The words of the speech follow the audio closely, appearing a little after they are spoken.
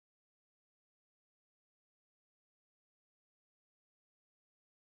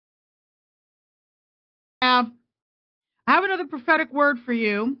I have another prophetic word for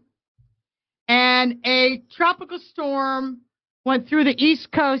you. And a tropical storm went through the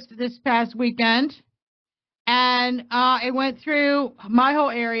East Coast this past weekend. And it went through my whole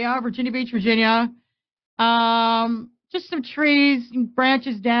area, Virginia Beach, Virginia. Just some trees and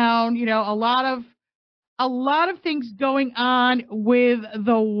branches down, you know, a lot of things going on with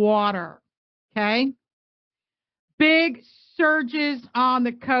the water. Okay. Big surges on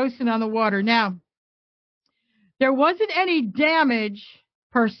the coast and on the water. Now, there wasn't any damage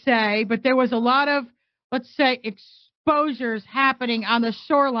per se, but there was a lot of, let's say, exposures happening on the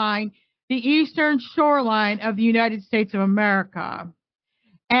shoreline, the eastern shoreline of the United States of America.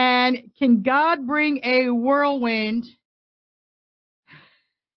 And can God bring a whirlwind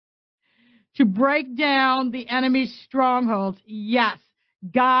to break down the enemy's strongholds? Yes,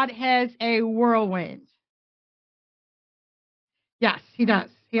 God has a whirlwind. Yes, he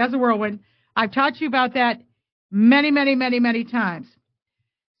does. He has a whirlwind. I've taught you about that many, many, many, many times.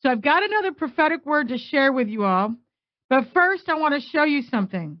 So I've got another prophetic word to share with you all. But first, I want to show you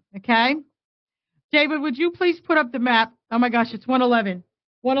something, okay? David, would you please put up the map? Oh, my gosh, it's 111.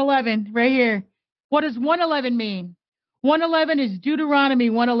 111, right here. What does 111 mean? 111 is Deuteronomy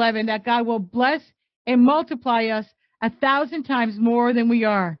 111, that God will bless and multiply us 1,000 times more than we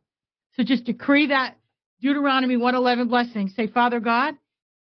are. So just decree that Deuteronomy 111 blessing. Say, Father God,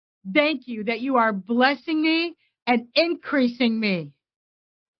 thank you that you are blessing me and increasing me.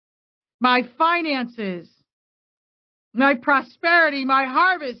 My finances, my prosperity, my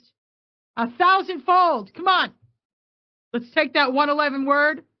harvest, 1,000-fold. Come on. Let's take that 111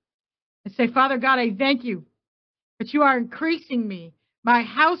 word and say, Father God, I thank you that you are increasing me, my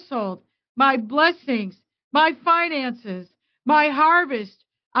household, my blessings, my finances, my harvest,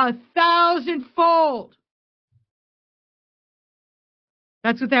 1,000-fold.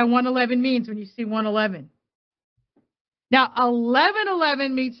 That's what that 111 means when you see 111. Now,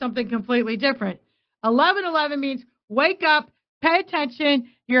 1111 means something completely different. 1111 means wake up, pay attention,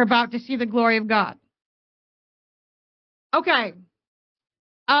 you're about to see the glory of God. Okay.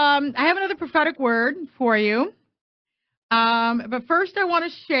 I have another prophetic word for you. But first I want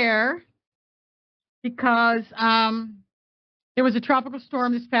to share, because there was a tropical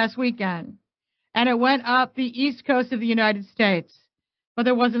storm this past weekend, and it went up the east coast of the United States, but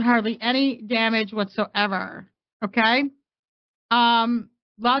there wasn't hardly any damage whatsoever. Okay?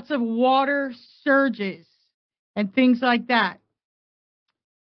 Lots of water surges and things like that.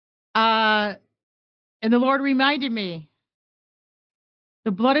 And the Lord reminded me,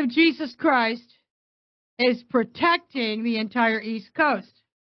 the blood of Jesus Christ is protecting the entire East Coast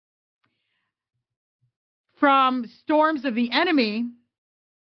from storms of the enemy,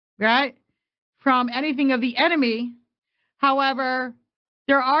 right? From anything of the enemy. However,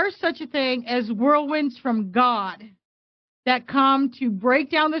 there are such a thing as whirlwinds from God that come to break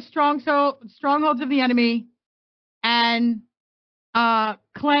down the strongholds of the enemy and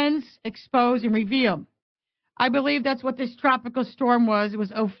cleanse, expose, and reveal. I believe that's what this tropical storm was. It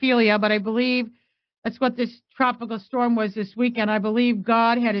was Ophelia, but I believe that's what this tropical storm was this weekend. I believe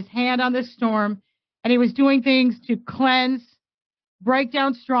God had his hand on this storm, and he was doing things to cleanse, break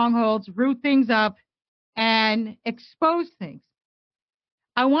down strongholds, root things up, and expose things.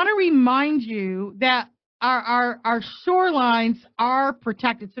 I want to remind you that our shorelines are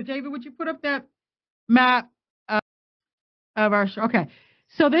protected. So, David, would you put up that map of our shore? Okay.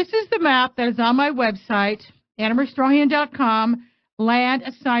 So this is the map that is on my website, AnnamarieStrawhand.com, Land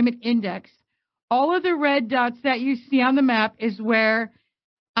Assignment Index. All of the red dots that you see on the map is where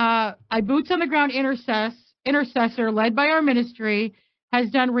a boots-on-the-ground intercessor led by our ministry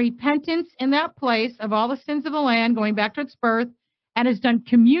has done repentance in that place of all the sins of the land going back to its birth, and has done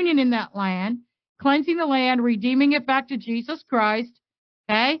communion in that land, cleansing the land, redeeming it back to Jesus Christ,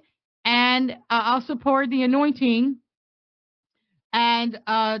 okay? And also poured the anointing and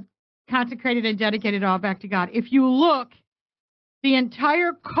consecrated and dedicated all back to God. If you look, the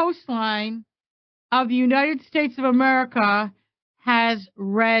entire coastline of the United States of America has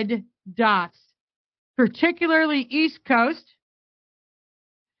red dots, particularly East Coast.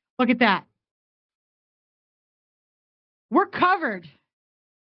 Look at that. We're covered.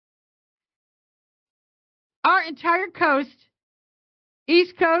 Our entire coast,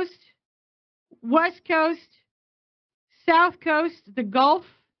 East Coast, West Coast, South Coast, the Gulf,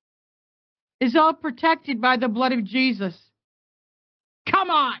 is all protected by the blood of Jesus. Come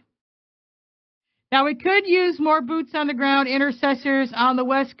on. Now, we could use more boots on the ground intercessors on the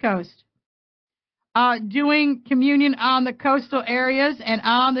West Coast, doing communion on the coastal areas and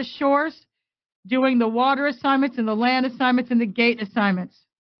on the shores, doing the water assignments and the land assignments and the gate assignments.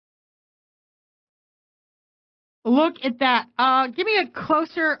 Look at that. Give me a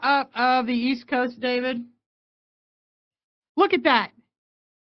closer up of the East Coast, David. Look at that.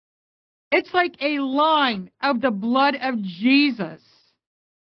 It's like a line of the blood of Jesus.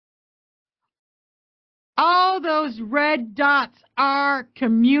 All those red dots are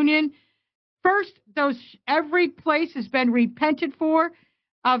communion. First, every place has been repented for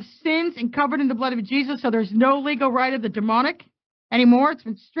of sins and covered in the blood of Jesus, so there's no legal right of the demonic anymore. It's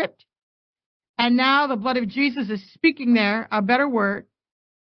been stripped. And now the blood of Jesus is speaking there, a better word.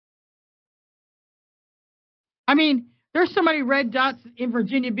 I mean, there's so many red dots in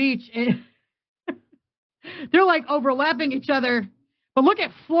Virginia Beach. They're like overlapping each other. But look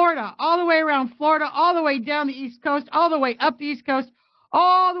at Florida, all the way around Florida, all the way down the East Coast, all the way up the East Coast,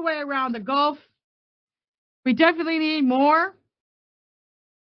 all the way around the Gulf. We definitely need more.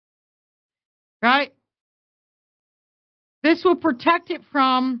 Right? This will protect it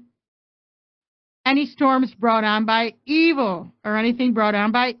from any storms brought on by evil or anything brought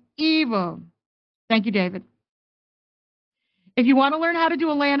on by evil. Thank you, David. If you want to learn how to do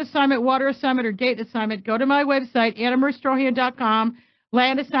a land assignment, water assignment, or gate assignment, go to my website, AnnamarieStrawhand.com,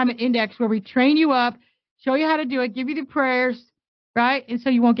 Land Assignment Index, where we train you up, show you how to do it, give you the prayers, right? And so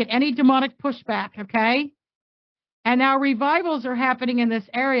you won't get any demonic pushback, okay? And now revivals are happening in this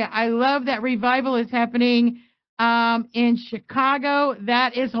area. I love that revival is happening in Chicago.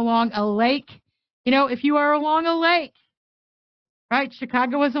 That is along a lake. You know, if you are along a lake, right?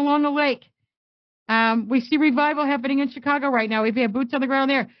 Chicago is along a lake. We see revival happening in Chicago right now. We've had boots on the ground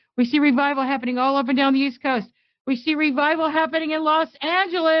there. We see revival happening all up and down the East Coast. We see revival happening in Los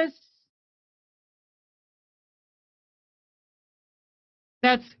Angeles.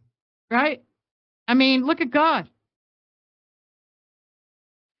 That's right. I mean, look at God.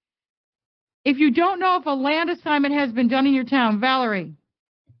 If you don't know if a land assignment has been done in your town, Valerie,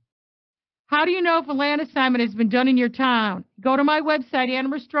 how do you know if a land assignment has been done in your town? Go to my website,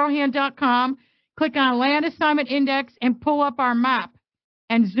 AnnamareStrawhand.com, click on Land Assignment Index, and pull up our map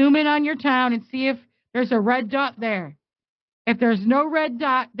and zoom in on your town and see if there's a red dot there. If there's no red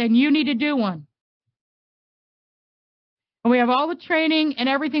dot, then you need to do one. And we have all the training and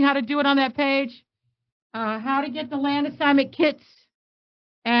everything, how to do it on that page, how to get the land assignment kits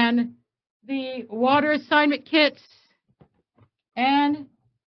and the water assignment kits and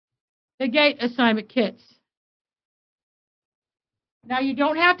the gate assignment kits. Now, you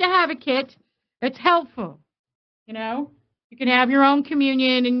don't have to have a kit. It's helpful. You know, you can have your own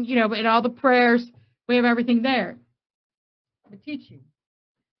communion and, you know, and all the prayers. We have everything there to teach you.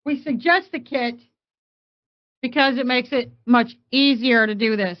 We suggest the kit because it makes it much easier to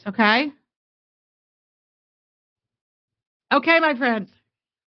do this, okay? Okay, my friends.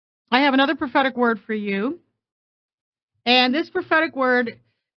 I have another prophetic word for you. And this prophetic word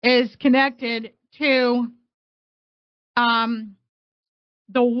is connected to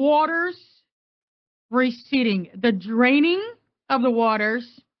the waters receding, the draining of the waters.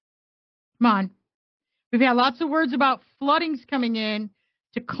 Come on. We've had lots of words about floodings coming in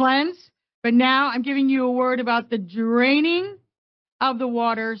to cleanse, but now I'm giving you a word about the draining of the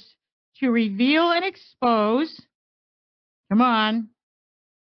waters to reveal and expose. Come on.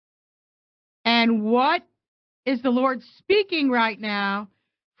 And what is the Lord speaking right now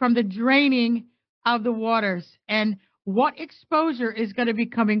from the draining of the waters? And what exposure is going to be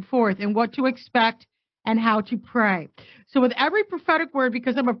coming forth and what to expect and how to pray. So with every prophetic word,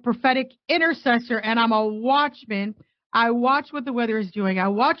 because I'm a prophetic intercessor and I'm a watchman, I watch what the weather is doing. I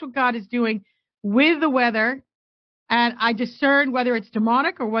watch what God is doing with the weather, and I discern whether it's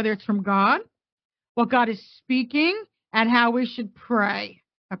demonic or whether it's from God, what God is speaking, and how we should pray.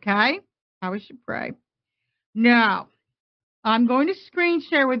 Okay? How we should pray. Now, I'm going to screen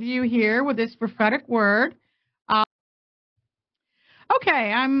share with you here with this prophetic word.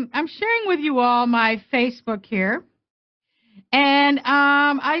 Okay, I'm sharing with you all my Facebook here, and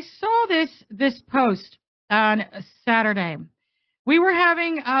I saw this post on Saturday. We were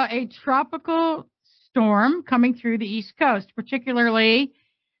having a tropical storm coming through the East Coast, particularly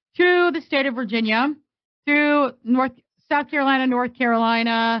through the state of Virginia, through South Carolina, North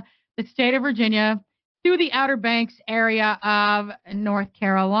Carolina, the state of Virginia, through the Outer Banks area of North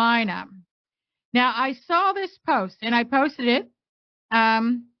Carolina. Now, I saw this post, and I posted it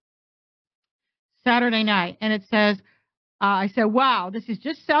Saturday night, and it says, I said, wow, this is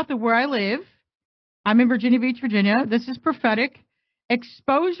just south of where I live. I'm in Virginia Beach, Virginia. This is prophetic.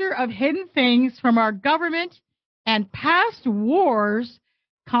 Exposure of hidden things from our government and past wars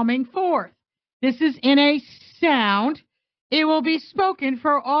coming forth. This is in a sound. It will be spoken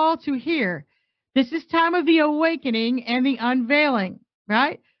for all to hear. This is time of the awakening and the unveiling,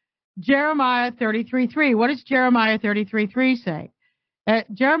 right? Jeremiah 33:3. What does Jeremiah 33:3 say?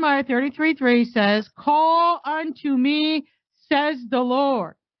 Jeremiah 33:3 says, call unto me, says the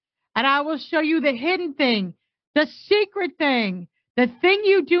Lord, and I will show you the hidden thing, the secret thing, the thing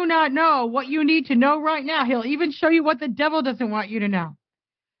you do not know, what you need to know right now. He'll even show you what the devil doesn't want you to know.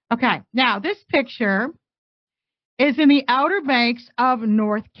 Okay, now this picture is in the Outer Banks of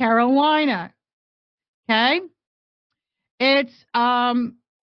North Carolina. Okay? It's in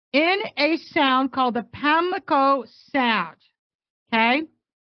a sound called the Pamlico Sound. Okay?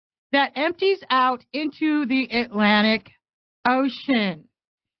 That empties out into the Atlantic Ocean.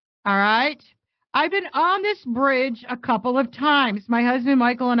 All right? I've been on this bridge a couple of times. My husband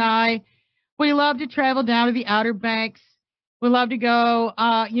Michael and I, we love to travel down to the Outer Banks. We love to go,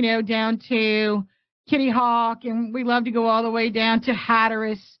 down to Kitty Hawk, and we love to go all the way down to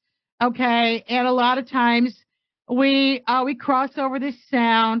Hatteras. Okay, and a lot of times we cross over this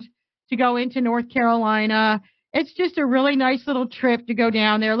sound to go into North Carolina. It's just a really nice little trip to go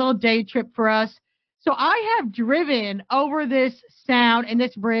down there, a little day trip for us. So I have driven over this sound and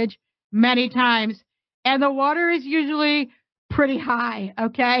this bridge many times, and the water is usually pretty high.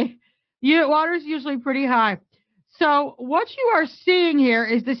 Okay, water is usually pretty high. So what you are seeing here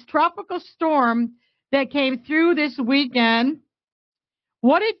is this tropical storm that came through this weekend.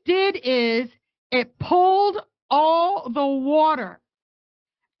 What it did is it pulled all the water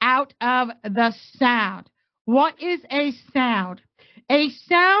out of the sound. What is a sound? A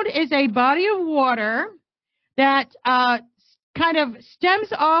sound is a body of water that kind of stems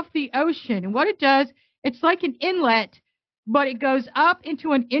off the ocean. And what it does, it's like an inlet, but it goes up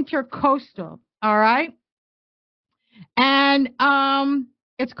into an intercoastal. All right? And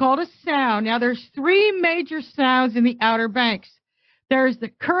it's called a sound. Now, there's three major sounds in the Outer Banks. There's the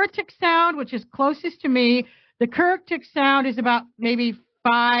Currituck Sound, which is closest to me. The Currituck Sound is about maybe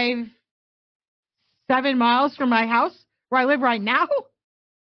 5-7 miles from my house, where I live right now.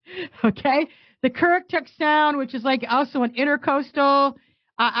 Okay? The Currituck Sound, which is like also an intercoastal.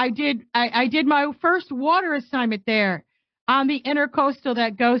 I did my first water assignment there on the intercoastal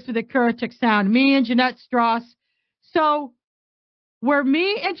that goes to the Currituck Sound. Me and Jeanette Strauss. So where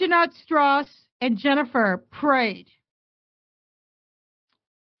me and Jeanette Strauss and Jennifer prayed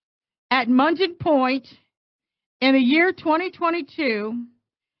at Mungeon Point in the year 2022,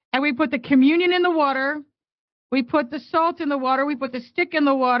 and we put the communion in the water, we put the salt in the water, we put the stick in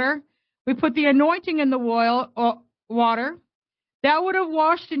the water, we put the anointing in the water, that would have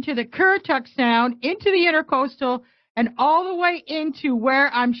washed into the Currituck Sound, into the intercoastal, and all the way into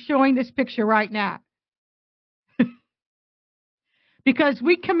where I'm showing this picture right now. Because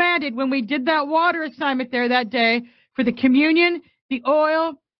we commanded when we did that water assignment there that day for the communion, the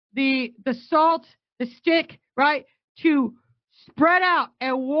oil, the salt, the stick, right, to spread out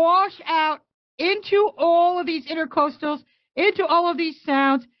and wash out into all of these intercoastals, into all of these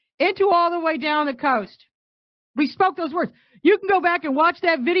sounds, into all the way down the coast. We spoke those words. You can go back and watch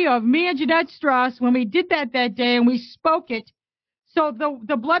that video of me and Jeanette Strauss when we did that day, and we spoke it. So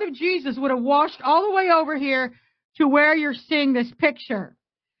the blood of Jesus would have washed all the way over here to where you're seeing this picture.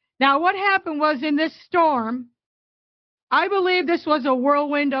 Now, what happened was in this storm, I believe this was a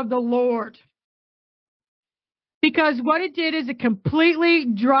whirlwind of the Lord. Because what it did is it completely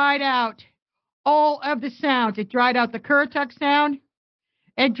dried out all of the sounds. It dried out the Currituck Sound.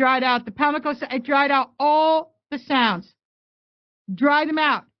 It dried out the Pamlico Sound. It dried out all the sounds. Dried them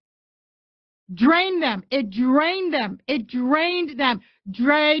out. Drained them. It drained them. It drained them.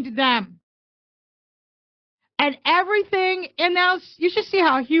 Drained them. And everything, and now you should see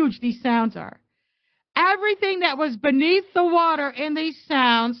how huge these sounds are. Everything that was beneath the water in these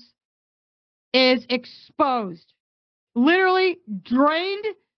sounds is exposed. Literally drained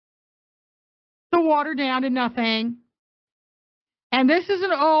the water down to nothing. And this is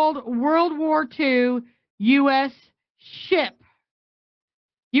an old World War II U.S. ship.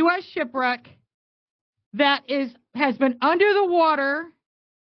 U.S. shipwreck that has been under the water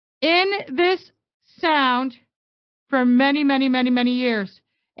in this sound for many, many, many, many years.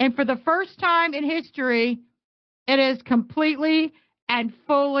 And for the first time in history, it is completely and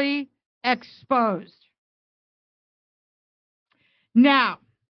fully exposed. Now,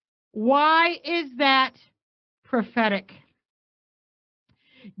 why is that prophetic?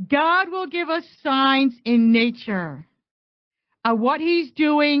 God will give us signs in nature of what he's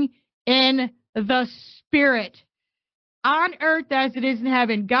doing in the spirit on earth as it is in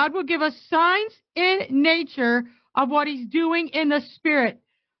heaven. God will give us signs in nature of what he's doing in the spirit.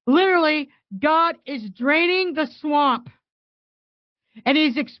 Literally, God is draining the swamp, and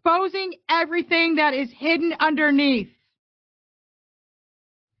he's exposing everything that is hidden underneath.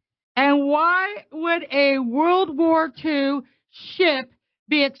 And why would a World War II ship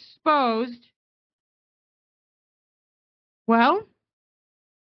be exposed? Well,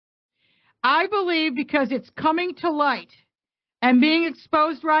 I believe because it's coming to light and being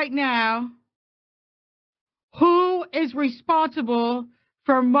exposed right now who is responsible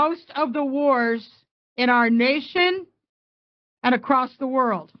for most of the wars in our nation and across the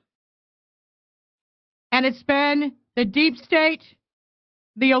world. And it's been the deep state,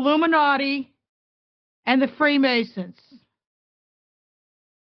 the Illuminati, and the Freemasons.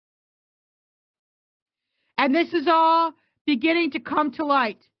 And this is all beginning to come to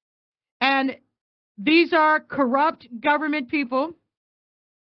light. And these are corrupt government people.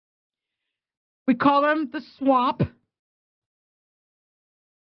 We call them the swamp.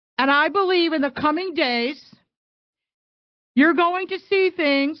 And I believe in the coming days, you're going to see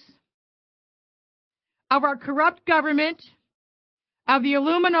things of our corrupt government, of the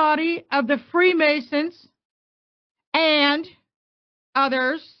Illuminati, of the Freemasons, and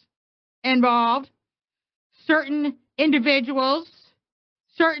others involved, certain individuals,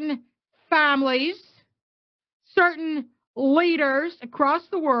 certain families, certain leaders across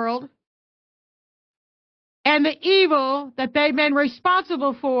the world, and the evil that they've been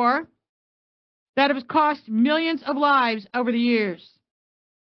responsible for that has cost millions of lives over the years.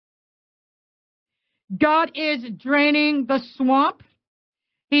 God is draining the swamp.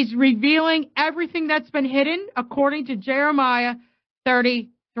 He's revealing everything that's been hidden according to Jeremiah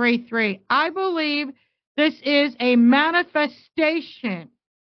 33:3. I believe this is a manifestation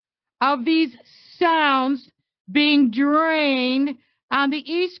of these sounds being drained on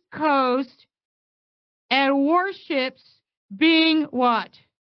the East Coast and warships being what?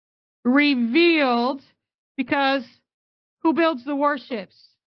 Revealed, because who builds the warships?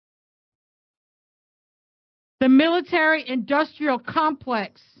 The military-industrial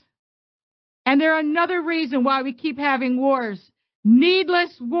complex. And they're another reason why we keep having wars.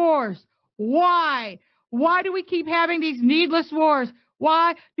 Needless wars. Why? Why do we keep having these needless wars?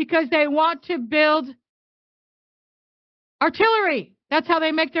 Why? Because they want to build artillery. That's how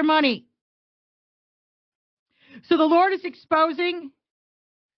they make their money. So the Lord is exposing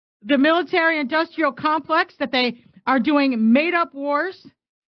the military-industrial complex that they are doing made-up wars.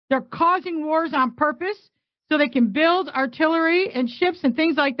 They're causing wars on purpose so they can build artillery and ships and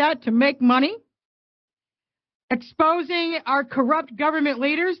things like that to make money. Exposing our corrupt government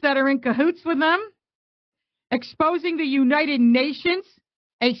leaders that are in cahoots with them. Exposing the United Nations,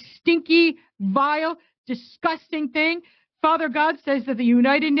 a stinky, vile, disgusting thing. Father God says that the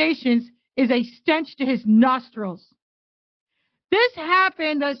United Nations is a stench to his nostrils. This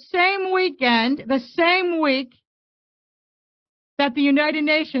happened the same weekend, the same week that the United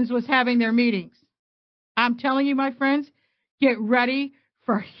Nations was having their meetings. I'm telling you, my friends, get ready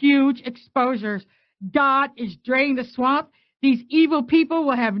for huge exposures. God is draining the swamp. These evil people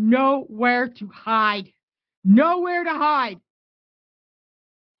will have nowhere to hide. Nowhere to hide.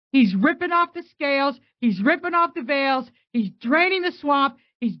 He's ripping off the scales. He's ripping off the veils. He's draining the swamp.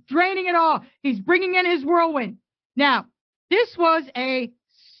 He's draining it all. He's bringing in his whirlwind. Now, this was a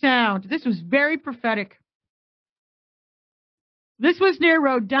sound. This was very prophetic. This was near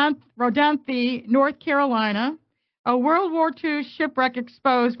Rodanthe, North Carolina. A World War II shipwreck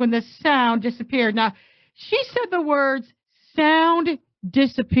exposed when the sound disappeared. Now, she said the words, sound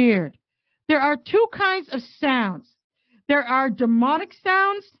disappeared. There are two kinds of sounds. There are demonic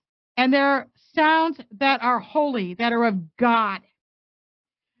sounds, and there are sounds that are holy, that are of God.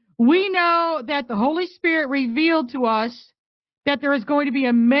 We know that the Holy Spirit revealed to us that there is going to be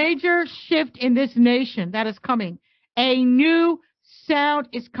a major shift in this nation that is coming. A new sound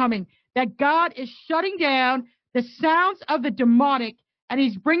is coming. That God is shutting down the sounds of the demonic, and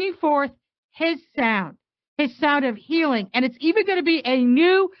he's bringing forth his sound of healing. And it's even going to be a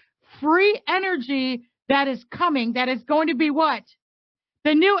new free energy that is coming, that is going to be what?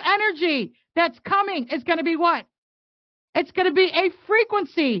 The new energy that's coming is going to be what? It's going to be a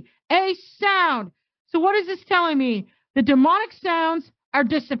frequency, a sound. So what is this telling me? The demonic sounds are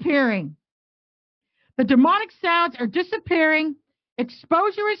disappearing. The demonic sounds are disappearing.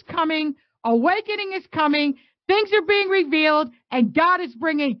 Exposure is coming. Awakening is coming. Things are being revealed. And God is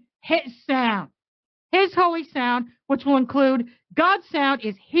bringing his sound. His holy sound, which will include God's sound,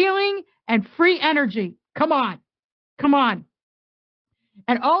 is healing and free energy. Come on. Come on.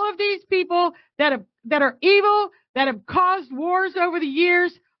 And all of these people that are evil, that have caused wars over the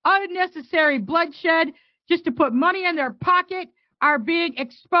years, unnecessary bloodshed, just to put money in their pocket, are being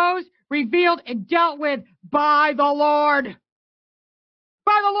exposed, revealed, and dealt with by the Lord.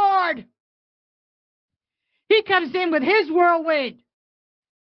 By the Lord. He comes in with his whirlwind.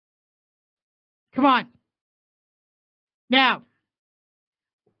 Come on. Now,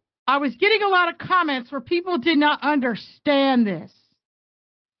 I was getting a lot of comments where people did not understand this.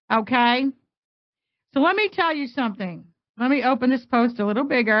 Okay? So let me tell you something. Let me open this post a little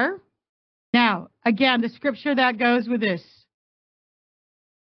bigger. Now, again, the scripture that goes with this.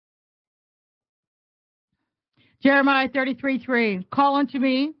 Jeremiah 33:3. Call unto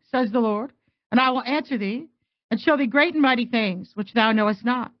me, says the Lord, and I will answer thee, and show thee great and mighty things, which thou knowest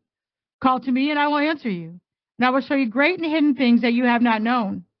not. Call to me, and I will answer you, and I will show you great and hidden things that you have not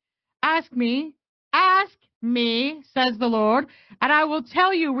known. Ask me, says the Lord, and I will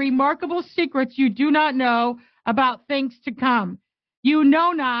tell you remarkable secrets you do not know about things to come. You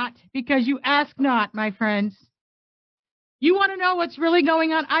know not because you ask not, my friends. You want to know what's really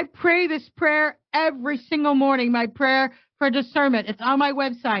going on? I pray this prayer every single morning, my prayer for discernment. It's on my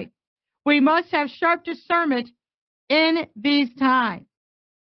website. We must have sharp discernment in these times.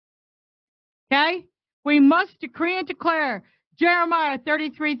 Okay? We must decree and declare Jeremiah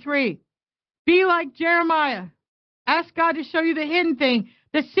 33:3. Be like Jeremiah. Ask God to show you the hidden thing,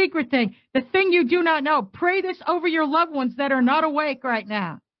 the secret thing, the thing you do not know. Pray this over your loved ones that are not awake right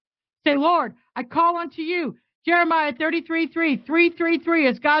now. Say, Lord, I call unto you. Jeremiah 33:3. 333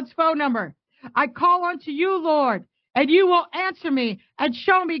 is God's phone number. I call unto you, Lord, and you will answer me and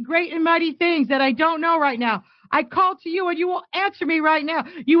show me great and mighty things that I don't know right now. I call to you and you will answer me right now.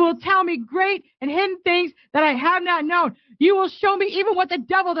 You will tell me great and hidden things that I have not known. You will show me even what the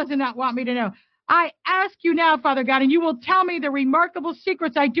devil does not want me to know. I ask you now, Father God, and you will tell me the remarkable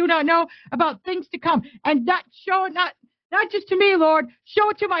secrets I do not know about things to come. And not just to me, Lord. Show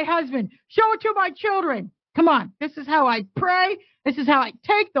it to my husband. Show it to my children. Come on. This is how I pray. This is how I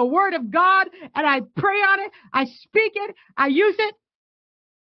take the word of God and I pray on it. I speak it. I use it.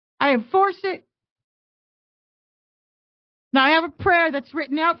 I enforce it. Now, I have a prayer that's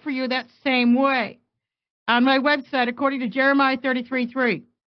written out for you that same way on my website, according to Jeremiah 33:3.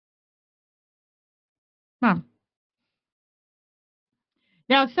 Come on.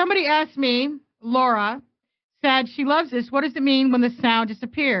 Now, somebody asked me, Laura, said she loves this. What does it mean when the sound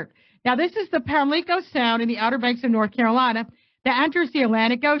disappeared? Now, this is the Pamlico Sound in the Outer Banks of North Carolina that enters the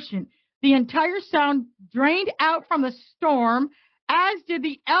Atlantic Ocean. The entire sound drained out from the storm, as did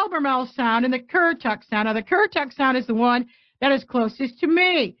the Albemarle Sound and the Currituck Sound. Now, the Currituck Sound is the one that is closest to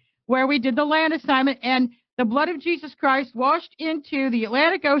me, where we did the land assignment, and the blood of Jesus Christ washed into the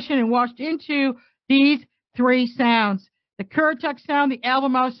Atlantic Ocean and washed into these three sounds: the Currituck Sound, the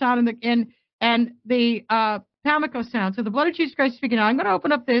Albemarle Sound, and the Pamlico Sound. So the blood of Jesus Christ is speaking. Now, I'm going to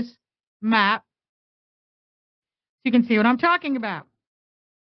open up this map so you can see what I'm talking about.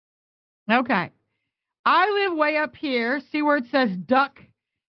 Okay. I live way up here. See where it says duck?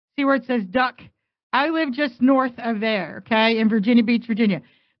 See where it says duck? I live just north of there, okay, in Virginia Beach, Virginia.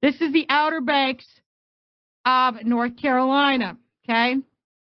 This is the Outer Banks of North Carolina, okay?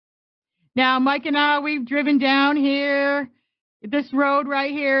 Now, Mike and I, we've driven down here. This road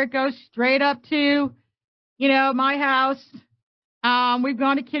right here, it goes straight up to, my house. We've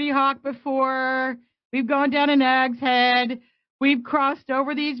gone to Kitty Hawk before. We've gone down to Nag's Head. We've crossed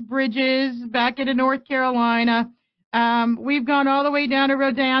over these bridges back into North Carolina. We've gone all the way down to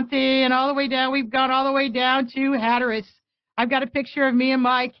Rodanthe and all the way down. We've gone all the way down to Hatteras. I've got a picture of me and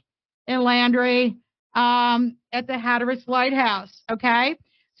Mike and Landry at the Hatteras Lighthouse. Okay.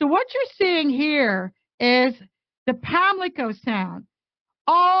 So what you're seeing here is the Pamlico Sound.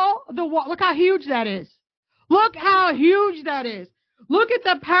 Look how huge that is. Look how huge that is. Look at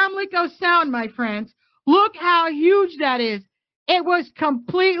the Pamlico Sound, my friends. Look how huge that is. It was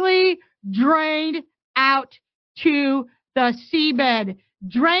completely drained out to the seabed,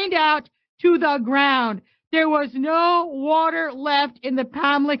 drained out to the ground. There was no water left in the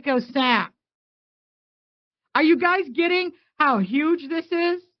Pamlico Sound. Are you guys getting how huge this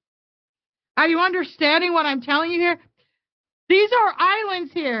is? Are you understanding what I'm telling you here? These are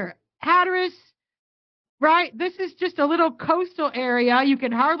islands here. Hatteras, right? This is just a little coastal area. You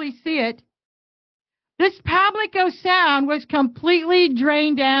can hardly see it. This Pamlico Sound was completely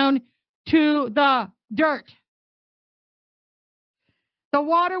drained down to the dirt. The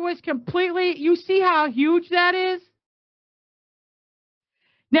water was completely, you see how huge that is?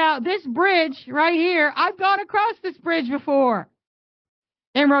 Now, this bridge right here, I've gone across this bridge before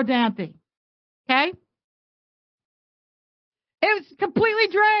in Rodanthe. Okay? It was completely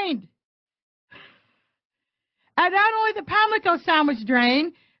drained. And not only the Pamlico Sound was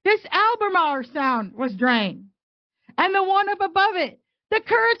drained, this Albemarle Sound was drained. And the one up above it, the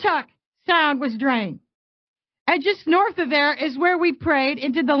Currituck Sound was drained. And just north of there is where we prayed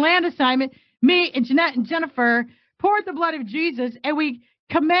into the land assignment. Me and Jeanette and Jennifer poured the blood of Jesus, and we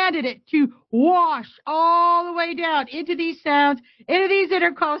commanded it to wash all the way down into these sounds, into these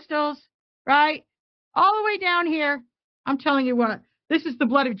intercostals, right? All the way down here. I'm telling you what, this is the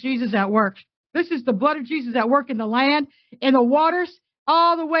blood of Jesus at work. This is the blood of Jesus at work in the land, in the waters,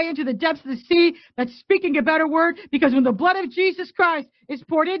 all the way into the depths of the sea. That's speaking a better word, because when the blood of Jesus Christ is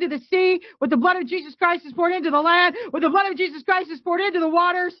poured into the sea, when the blood of Jesus Christ is poured into the land, when the blood of Jesus Christ is poured into the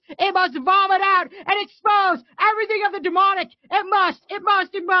waters, it must vomit out and expose everything of the demonic. It must.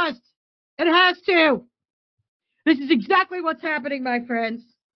 It has to. This is exactly what's happening, my friends.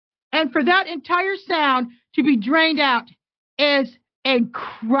 And for that entire sound to be drained out is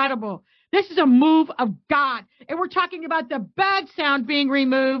incredible. This is a move of God. And we're talking about the bad sound being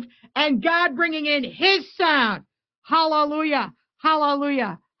removed and God bringing in his sound. Hallelujah.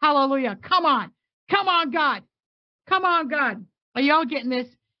 Hallelujah. Hallelujah. Come on. Come on, God. Come on, God. Are y'all getting this?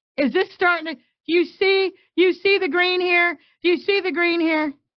 Is this starting to, you see the green here? Do you see the green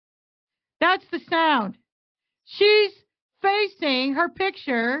here? That's the sound. She's facing her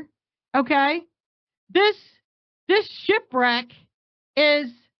picture. Okay. This shipwreck is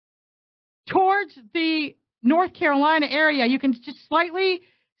towards the North Carolina area. You can just slightly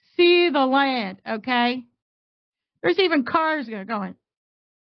see the land, okay? There's even cars going.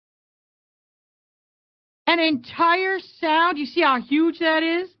 An entire sound, you see how huge that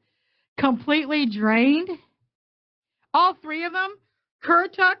is? Completely drained. All three of them,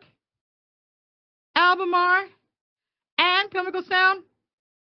 Currituck, Albemarle, and Chemical Sound.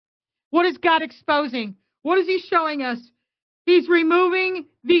 What is God exposing? What is he showing us? He's removing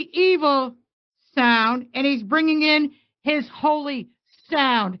the evil sound, and he's bringing in his holy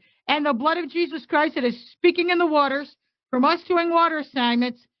sound. And the blood of Jesus Christ that is speaking in the waters from us doing water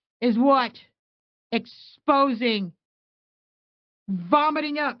assignments is what? Exposing,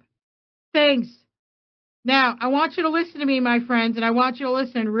 vomiting up things. Now, I want you to listen to me, my friends, and I want you to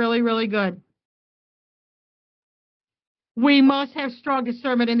listen really, really good. We must have strong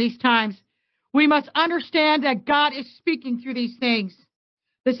discernment in these times. We must understand that God is speaking through these things.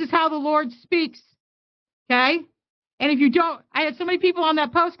 This is how the Lord speaks. Okay? And if you don't, I had so many people on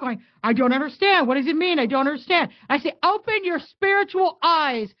that post going, I don't understand. What does it mean? I don't understand. I say, open your spiritual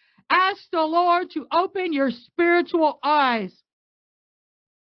eyes. Ask the Lord to open your spiritual eyes.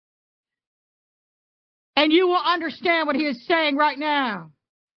 And you will understand what he is saying right now.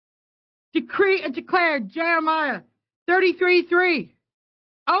 Decree and declare Jeremiah 33:3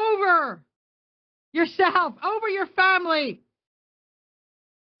 over yourself, over your family.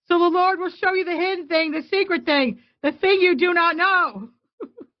 So the Lord will show you the hidden thing, the secret thing, the thing you do not know.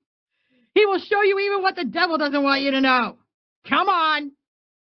 He will show you even what the devil doesn't want you to know. Come on.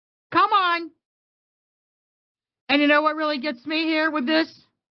 Come on. And you know what really gets me here with this?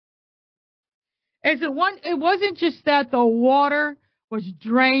 It wasn't just that the water was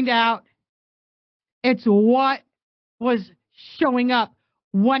drained out. It's what was showing up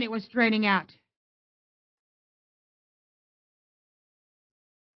when it was draining out.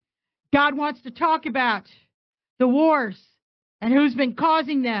 God wants to talk about the wars and who's been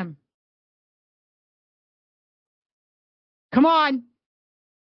causing them. Come on.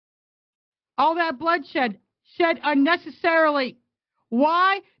 All that bloodshed, shed unnecessarily.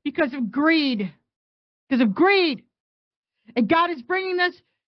 Why? Because of greed. Because of greed. And God is bringing this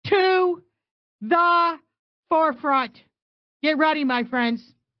to the forefront. Get ready, my friends.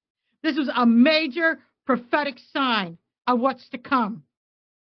 This was a major prophetic sign of what's to come.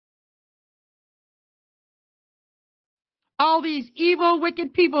 All these evil,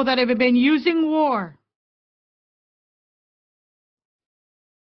 wicked people that have been using war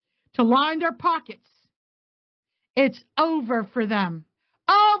to line their pockets, it's over for them.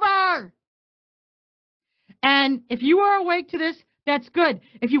 Over! And if you are awake to this, that's good.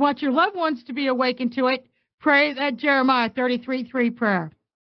 If you want your loved ones to be awakened to it, pray that Jeremiah 33:3 prayer.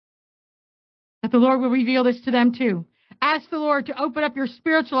 That the Lord will reveal this to them too. Ask the Lord to open up your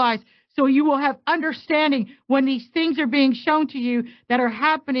spiritual eyes so you will have understanding when these things are being shown to you that are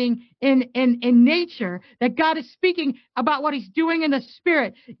happening in nature, that God is speaking about what he's doing in the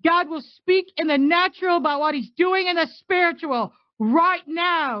spirit. God will speak in the natural about what he's doing in the spiritual right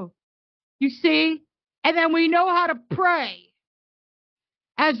now. You see? And then we know how to pray.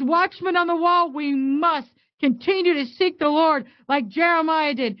 As watchmen on the wall, we must continue to seek the Lord like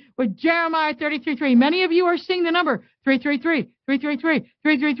Jeremiah did with Jeremiah 33:3. Many of you are seeing the number 333, 333,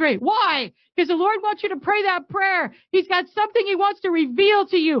 333. Why? Because the Lord wants you to pray that prayer. He's got something he wants to reveal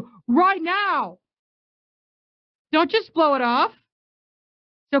to you right now. Don't just blow it off.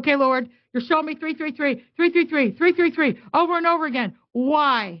 It's okay, Lord. You're showing me 333, 333, 333 over and over again.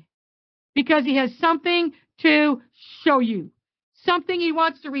 Why? Because he has something to show you. something he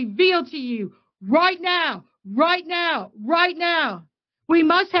wants to reveal to you right now, right now, right now. We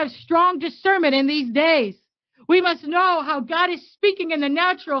must have strong discernment in these days. We must know how God is speaking in the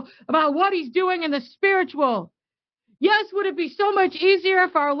natural about what he's doing in the spiritual. Yes, would it be so much easier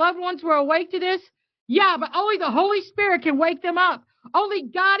if our loved ones were awake to this? Yeah, but only the Holy Spirit can wake them up. Only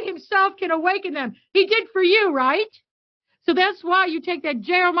God himself can awaken them. He did for you, right? So that's why you take that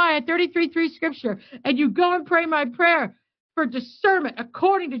Jeremiah 33:3 scripture and you go and pray my prayer for discernment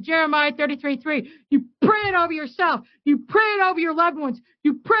according to Jeremiah 33:3. You pray it over yourself. You pray it over your loved ones.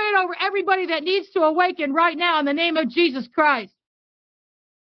 You pray it over everybody that needs to awaken right now in the name of Jesus Christ.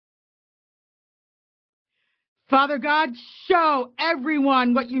 Father God, show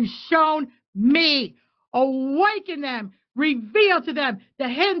everyone what you've shown me. Awaken them. Reveal to them the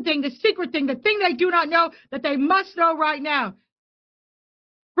hidden thing, the secret thing, the thing they do not know that they must know right now.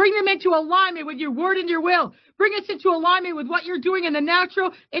 Bring them into alignment with your word and your will. Bring us into alignment with what you're doing in the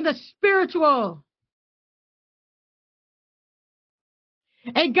natural, in the spiritual.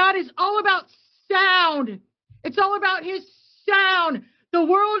 And God is all about sound. It's all about his sound. The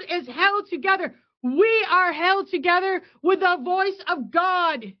world is held together. We are held together with the voice of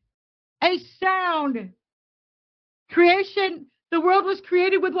God, a sound. Creation, the world was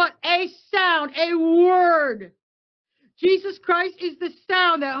created with what? A sound, a word. Jesus Christ is the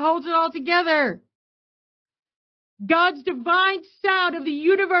sound that holds it all together. God's divine sound of the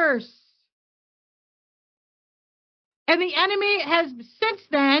universe. And the enemy has, since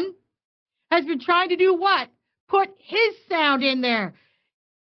then, has been trying to do what? Put his sound in there.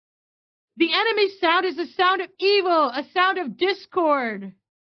 The enemy's sound is a sound of evil, a sound of discord.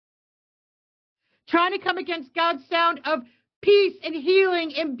 Trying to come against God's sound of peace and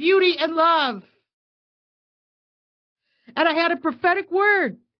healing and beauty and love. And I had a prophetic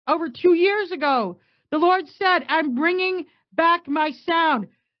word over 2 years ago. The Lord said, I'm bringing back my sound.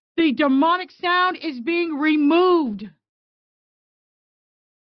 The demonic sound is being removed.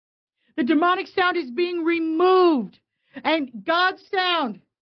 The demonic sound is being removed. And God's sound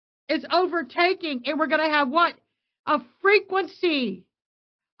is overtaking. And we're going to have what? A frequency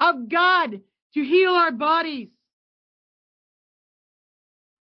of God to heal our bodies.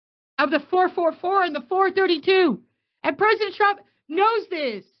 Of the 444 and the 432. And President Trump knows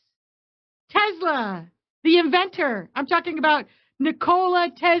this. Tesla, the inventor. I'm talking about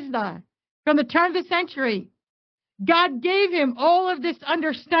Nikola Tesla from the turn of the century. God gave him all of this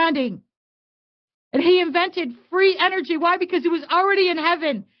understanding. And he invented free energy. Why? Because it was already in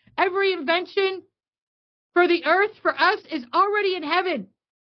heaven. Every invention for the earth, for us, is already in heaven,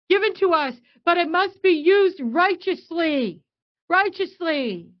 given to us. But it must be used righteously.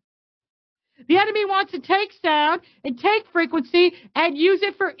 Righteously. The enemy wants to take sound and take frequency and use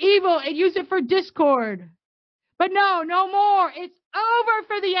it for evil and use it for discord. But no more. It's over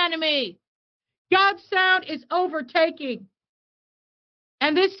for the enemy. God's sound is overtaking.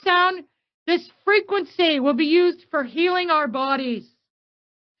 And this sound, this frequency will be used for healing our bodies.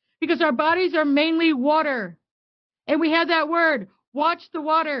 Because our bodies are mainly water. And we have that word, watch the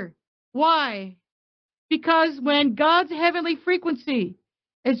water. Why? Because when God's heavenly frequency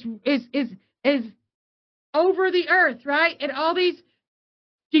is over the earth, right? And all these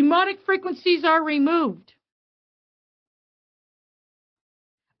demonic frequencies are removed.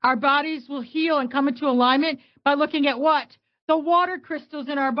 Our bodies will heal and come into alignment by looking at what? The water crystals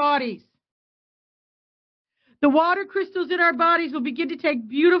in our bodies. The water crystals in our bodies will begin to take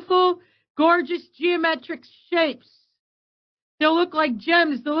beautiful, gorgeous geometric shapes. They'll look like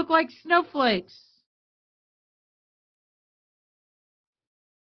gems. They'll look like snowflakes.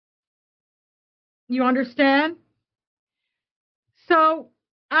 You understand? So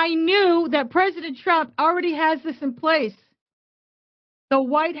I knew that President Trump already has this in place. The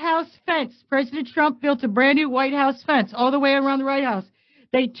White House fence. President Trump built a brand new White House fence all the way around the White House.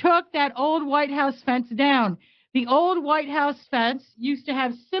 They took that old White House fence down. The old White House fence used to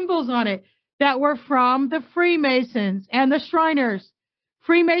have symbols on it that were from the Freemasons and the Shriners.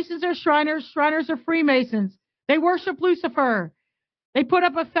 Freemasons are Shriners. Shriners are Freemasons. They worship Lucifer. They put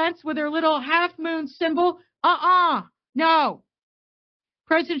up a fence with their little half-moon symbol. No.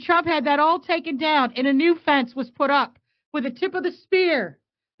 President Trump had that all taken down, and a new fence was put up with the tip of the spear.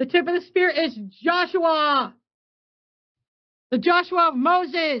 The tip of the spear is Joshua. The Joshua of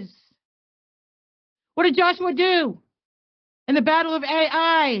Moses. What did Joshua do in the battle of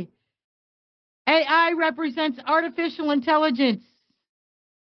Ai? Ai represents artificial intelligence.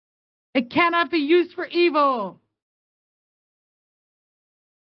 It cannot be used for evil.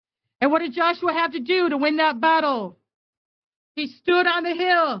 And what did Joshua have to do to win that battle? He stood on the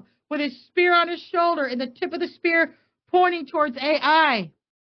hill with his spear on his shoulder and the tip of the spear pointing towards AI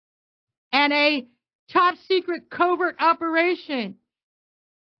and a top secret covert operation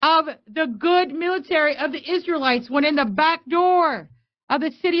of the good military of the Israelites went in the back door of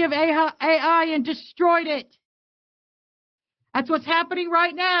the city of AI and destroyed it. That's what's happening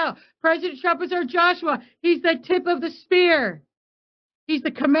right now. President Trump is our Joshua. He's the tip of the spear. He's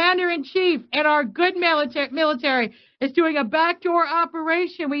the commander-in-chief, and our good military is doing a backdoor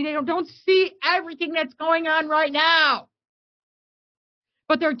operation. We don't see everything that's going on right now.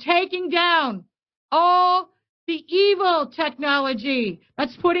 But they're taking down all the evil technology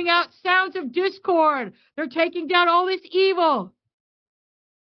that's putting out sounds of discord. They're taking down all this evil.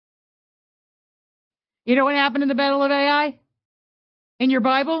 You know what happened in the battle of AI? In your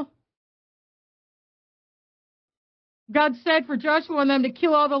Bible? God said for Joshua and them to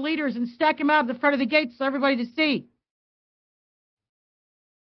kill all the leaders and stack them out at the front of the gates for everybody to see.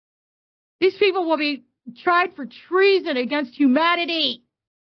 These people will be tried for treason against humanity.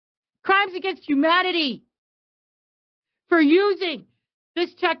 Crimes against humanity. For using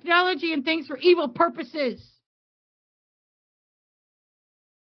this technology and things for evil purposes.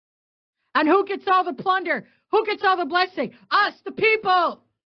 And who gets all the plunder? Who gets all the blessing? Us, the people.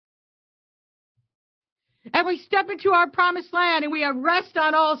 And we step into our promised land and we have rest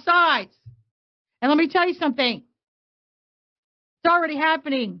on all sides. And let me tell you something. It's already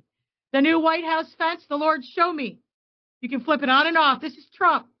happening. The new White House fence, the Lord showed me. You can flip it on and off. This is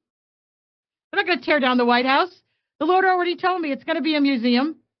Trump. They're not going to tear down the White House. The Lord already told me it's going to be a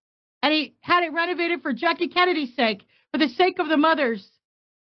museum. And he had it renovated for Jackie Kennedy's sake, for the sake of the mothers.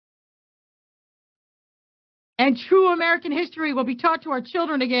 And true American history will be taught to our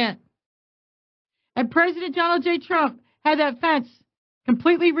children again. And President Donald J. Trump had that fence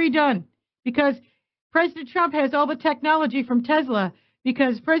completely redone because President Trump has all the technology from Tesla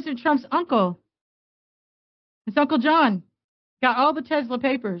because President Trump's uncle, his Uncle John, got all the Tesla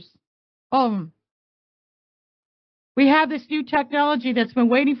papers, all of them. We have this new technology that's been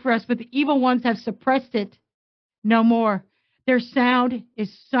waiting for us, but the evil ones have suppressed it. No more. Their sound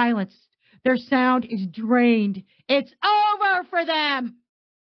is silenced. Their sound is drained. It's over for them.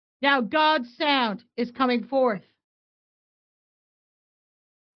 Now God's sound is coming forth.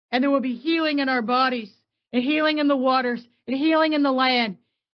 And there will be healing in our bodies, and healing in the waters, and healing in the land.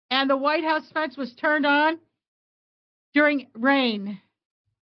 And the White House fence was turned on during rain.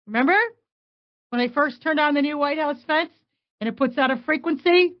 Remember? When they first turned on the new White House fence, and it puts out a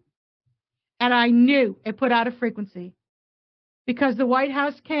frequency, and I knew it put out a frequency. Because the White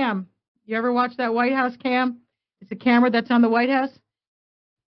House cam, you ever watch that White House cam? It's a camera that's on the White House.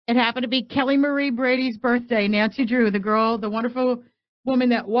 It happened to be Kelly Marie Brady's birthday. Nancy Drew, the girl, the wonderful woman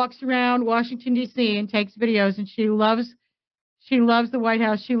that walks around Washington, D.C. and takes videos, and she loves the White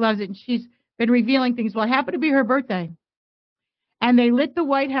House. She loves it, and she's been revealing things. Well, it happened to be her birthday. And they lit the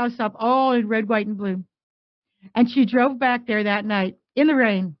White House up all in red, white, and blue. And she drove back there that night in the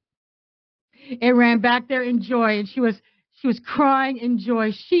rain. It ran back there in joy, and she was crying in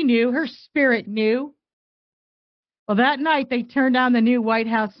joy. She knew, her spirit knew. Well, that night they turned on the new White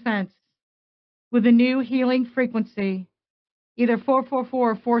House fence with a new healing frequency, either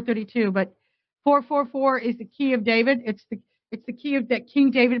 444 or 432. But 444 is the key of David. It's the key of that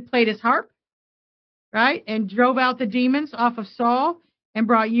King David played his harp, right, and drove out the demons off of Saul and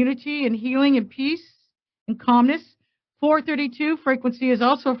brought unity and healing and peace and calmness. 432 frequency is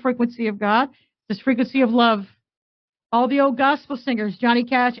also a frequency of God. This frequency of love. All the old gospel singers, Johnny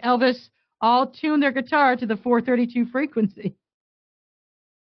Cash, Elvis, all tune their guitar to the 432 frequency.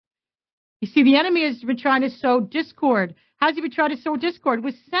 You see, the enemy has been trying to sow discord. How's he been trying to sow discord?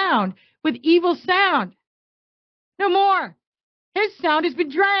 With sound, with evil sound. No more. His sound has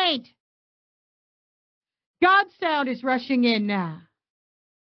been drained. God's sound is rushing in now.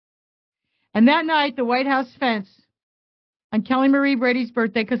 And that night, the White House fence on Kelly Marie Brady's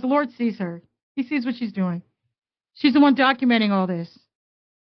birthday, because the Lord sees her. He sees what she's doing. She's the one documenting all this.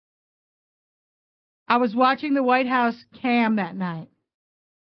 I was watching the White House cam that night.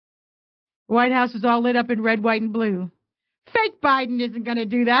 The White House was all lit up in red, white, and blue. Fake Biden isn't going to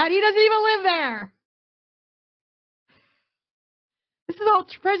do that. He doesn't even live there. This is all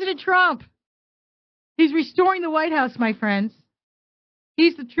President Trump. He's restoring the White House, my friends.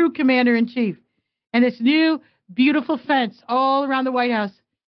 He's the true commander-in-chief. And this new, beautiful fence all around the White House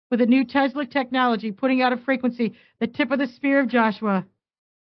with a new Tesla technology, putting out a frequency, the tip of the spear of Joshua.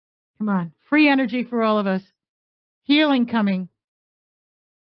 Come on. Free energy for all of us. Healing coming.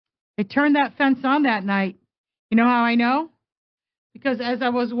 They turned that fence on that night. You know how I know? Because as I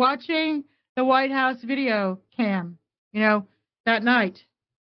was watching the White House video cam, that night,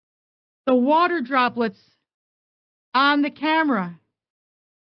 the water droplets on the camera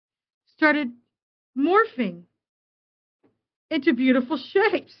started morphing into beautiful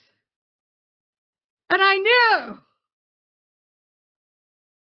shapes. And I knew.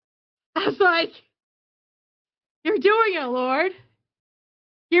 I was like, you're doing it, Lord.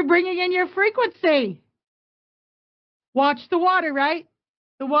 You're bringing in your frequency. Watch the water, right?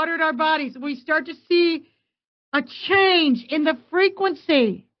 The water in our bodies. We start to see a change in the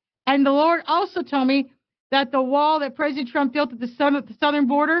frequency. And the Lord also told me that the wall that President Trump built at the southern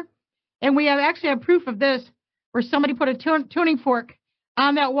border, and we actually have proof of this, where somebody put a tuning fork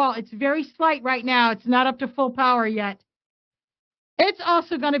on that wall. It's very slight right now. It's not up to full power yet. It's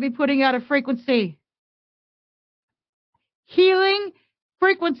also going to be putting out a frequency. Healing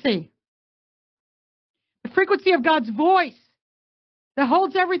frequency. The frequency of God's voice that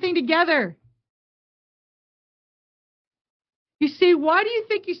holds everything together. You see, why do you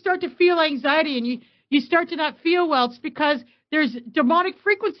think you start to feel anxiety and you start to not feel well? It's because there's demonic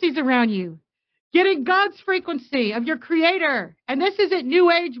frequencies around you. Getting God's frequency of your Creator. And this isn't New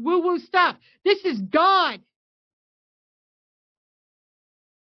Age woo-woo stuff. This is God.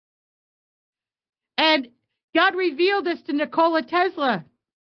 And God revealed this to Nikola Tesla.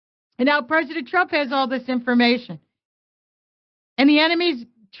 And now President Trump has all this information. And the enemy's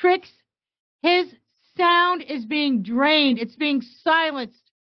tricks, his sound is being drained. It's being silenced.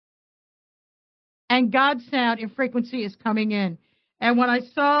 And God's sound and frequency is coming in. And when I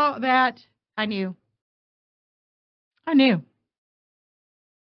saw that, I knew. I knew.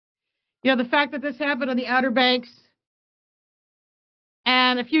 You know, the fact that this happened on the Outer Banks,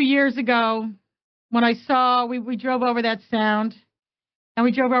 and a few years ago, when I saw, we drove over that sound, and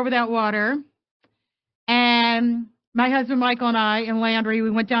we drove over that water, and my husband Michael and I and Landry,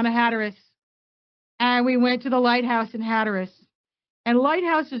 we went down to Hatteras, and we went to the lighthouse in Hatteras. And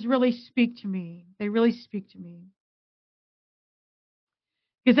lighthouses really speak to me. They really speak to me.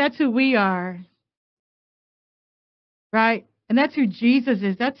 Because that's who we are. Right? And that's who Jesus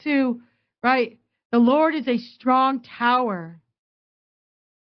is. That's who, right? The Lord is a strong tower.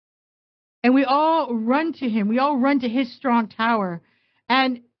 And we all run to him. We all run to his strong tower.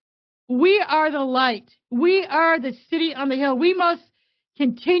 And we are the light. We are the city on the hill. We must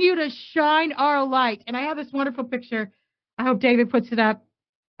continue to shine our light. And I have this wonderful picture. I hope David puts it up,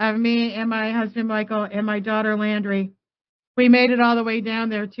 of me and my husband Michael and my daughter Landry. We made it all the way down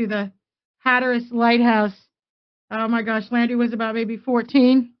there to the Hatteras Lighthouse. Oh my gosh, Landry was about maybe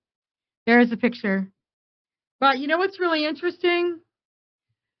 14. There's a picture. But you know what's really interesting?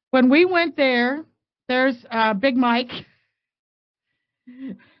 When we went there, there's Big Mike,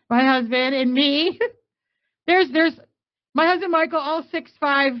 my husband, and me. There's my husband Michael, all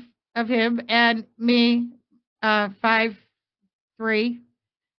 6'5" of him, and me, 5'3".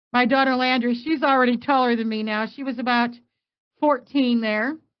 My daughter Landry, she's already taller than me now. She was about 14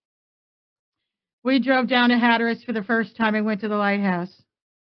 there. We drove down to Hatteras for the first time and went to the lighthouse.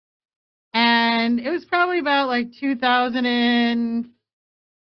 And it was probably about like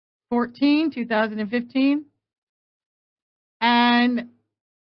 2014, 2015. And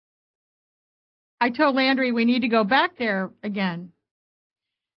I told Landry we need to go back there again.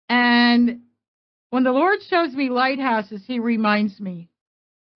 And when the Lord shows me lighthouses, he reminds me,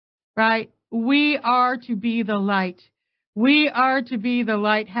 right? We are to be the light. We are to be the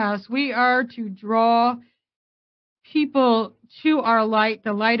lighthouse. We are to draw people to our light,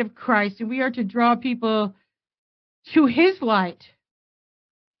 the light of Christ, and we are to draw people to his light.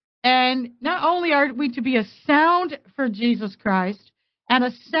 And not only are we to be a sound for Jesus Christ and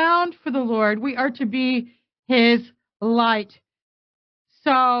a sound for the Lord, we are to be his light.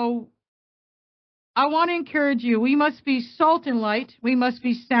 So I want to encourage you, we must be salt and light. We must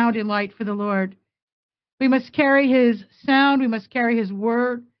be sound and light for the Lord. We must carry his sound. We must carry his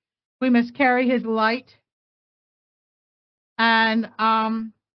word. We must carry his light. And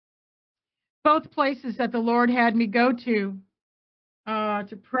both places that the Lord had me go to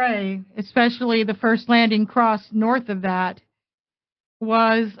pray, especially the first landing cross north of that,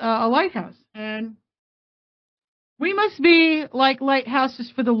 was a lighthouse. And we must be like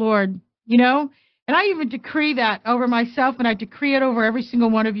lighthouses for the Lord, you know. And I even decree that over myself, and I decree it over every single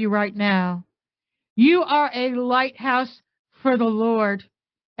one of you right now. You are a lighthouse for the Lord,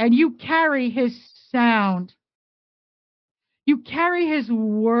 and you carry his sound. You carry his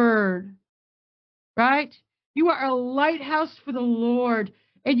word, right? You are a lighthouse for the Lord,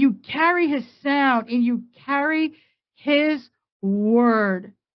 and you carry his sound, and you carry his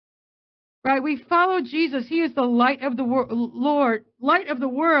word, right? We follow Jesus. He is the light of the Lord, light of the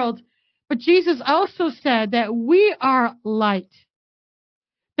world. But Jesus also said that we are light,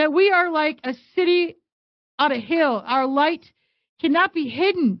 that we are like a city on a hill. Our light cannot be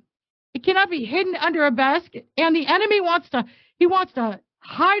hidden. It cannot be hidden under a basket. And the enemy wants to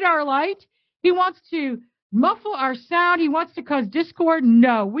hide our light. He wants to muffle our sound. He wants to cause discord.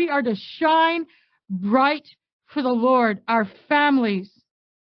 No, we are to shine bright for the Lord, our families.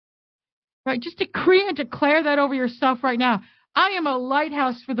 Right? Just decree and declare that over yourself right now. I am a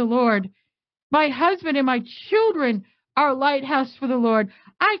lighthouse for the Lord. My husband and my children are a lighthouse for the Lord.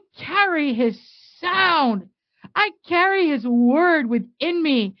 I carry his sound. I carry his word within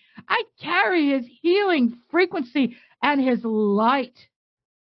me. I carry his healing frequency and his light.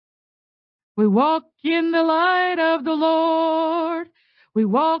 We walk in the light of the Lord. We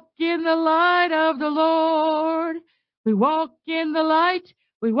walk in the light of the Lord. We walk in the light.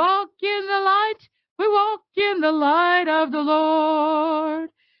 We walk in the light. We walk in the light of the Lord.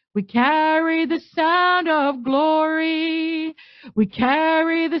 We carry the sound of glory. We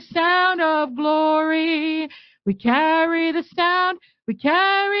carry the sound of glory. We carry the sound. We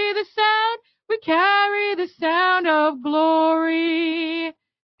carry the sound. We carry the sound of glory.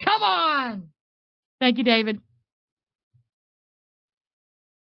 Come on. Thank you, David.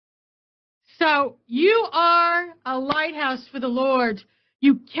 So you are a lighthouse for the Lord.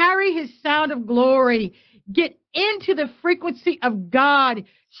 You carry his sound of glory. Get into the frequency of God.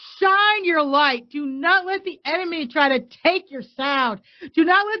 Shine your light. Do not let the enemy try to take your sound. Do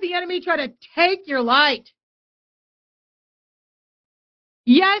not let the enemy try to take your light.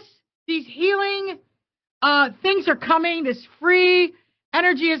 Yes, these healing things are coming. This free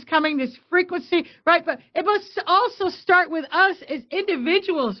energy is coming, this frequency, right? But it must also start with us as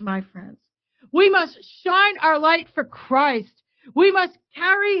individuals, my friends. We must shine our light for Christ. We must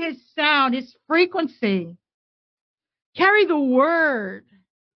carry his sound, his frequency. Carry the word,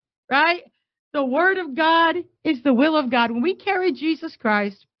 right? The word of God is the will of God. When we carry Jesus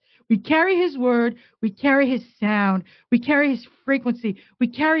Christ, we carry his word, we carry his sound, we carry his frequency, we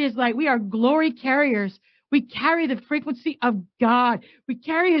carry his light. We are glory carriers. We carry the frequency of God. We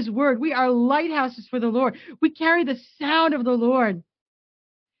carry his word. We are lighthouses for the Lord. We carry the sound of the Lord.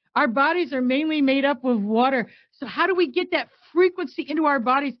 Our bodies are mainly made up of water. So how do we get that frequency into our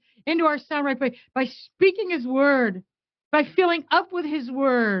bodies, into our sound, right? By speaking his word, by filling up with his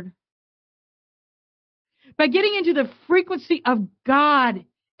word, by getting into the frequency of God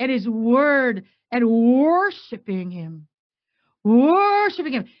and his word and worshiping him.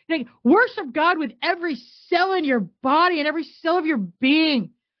 Worshiping him. Worship God with every cell in your body and every cell of your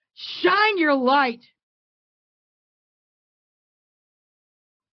being. Shine your light.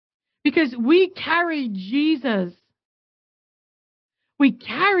 Because we carry Jesus. We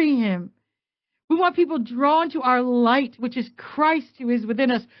carry him. We want people drawn to our light, which is Christ who is within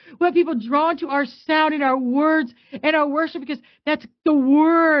us. We want people drawn to our sound and our words and our worship, because that's the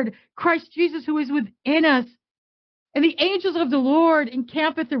word, Christ Jesus who is within us. And the angels of the Lord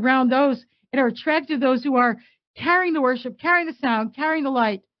encampeth around those and are attracted to those who are carrying the worship, carrying the sound, carrying the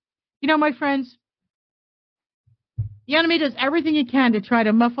light. You know, my friends, the enemy does everything he can to try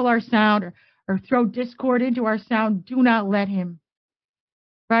to muffle our sound or throw discord into our sound. Do not let him.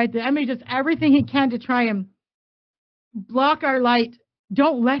 Right? The enemy does everything he can to try and block our light.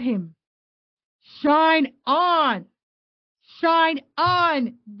 Don't let him. Shine on. Shine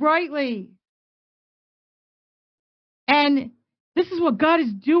on brightly. And this is what God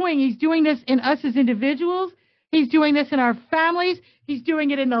is doing. He's doing this in us as individuals. He's doing this in our families. He's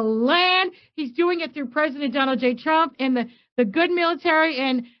doing it in the land. He's doing it through President Donald J. Trump and the good military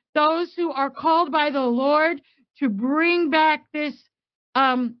and those who are called by the Lord to bring back this,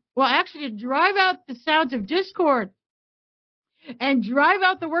 to drive out the sounds of discord and drive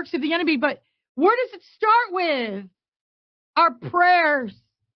out the works of the enemy. But where does it start with? Our prayers.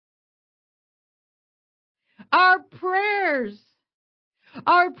 Our prayers.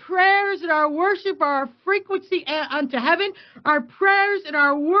 Our prayers and our worship are our frequency unto heaven. Our prayers and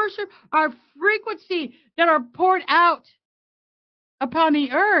our worship are frequency that are poured out upon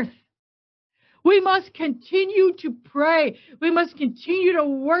the earth. We must continue to pray. We must continue to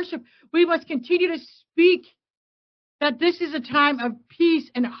worship. We must continue to speak that this is a time of peace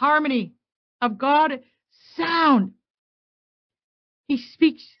and harmony, of God's sound. He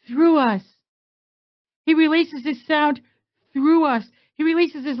speaks through us. He releases his sound through us. He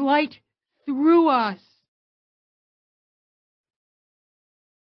releases his light through us.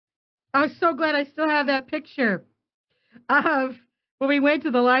 I was so glad I still have that picture of when we went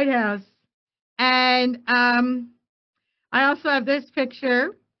to the lighthouse. And I also have this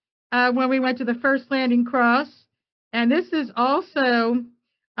picture when we went to the first landing cross. And this is also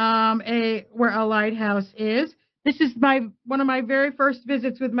where a lighthouse is. This is one of my very first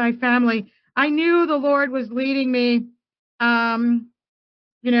visits with my family I knew the Lord was leading me, to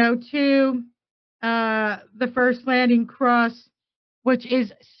the First Landing Cross, which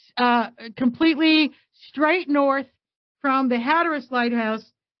is completely straight north from the Hatteras Lighthouse.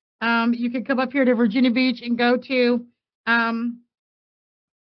 You can come up here to Virginia Beach and go to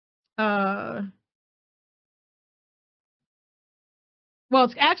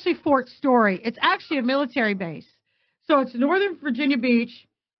it's actually Fort Story. It's actually a military base. So it's northern Virginia Beach,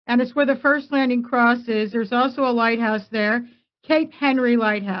 and it's where the First Landing Cross is. There's also a lighthouse there, Cape Henry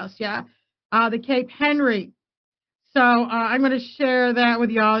Lighthouse, the Cape Henry. So I'm going to share that with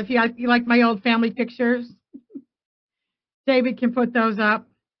y'all. If you like my old family pictures, David can put those up.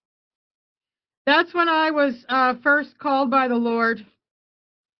 That's when I was first called by the Lord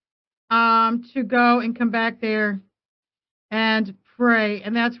to go and come back there and pray,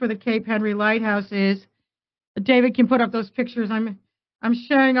 and that's where the Cape Henry Lighthouse is. David can put up those pictures. I'm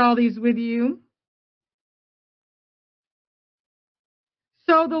sharing all these with you.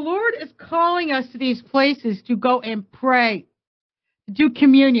 So the Lord is calling us to these places to go and pray, to do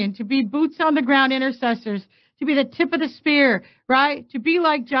communion, to be boots on the ground intercessors, to be the tip of the spear, right? To be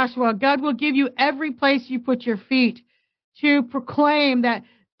like Joshua. God will give you every place you put your feet, to proclaim that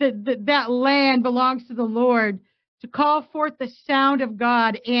that land belongs to the Lord, to call forth the sound of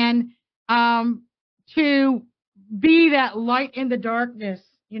God, and to be that light in the darkness,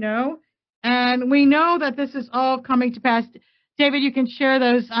 And we know that this is all coming to pass. David, you can share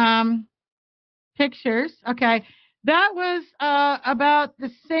those pictures. Okay. That was about the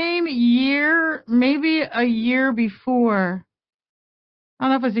same year, maybe a year before. I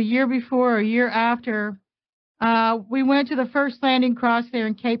don't know if it was a year before or a year after. We went to the First Landing Cross there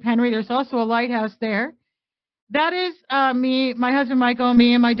in Cape Henry. There's also a lighthouse there. That is me, my husband Michael,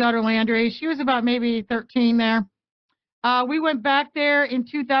 me, and my daughter Landry. She was about maybe 13 there. We went back there in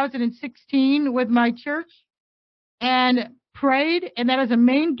 2016 with my church and prayed, and that is a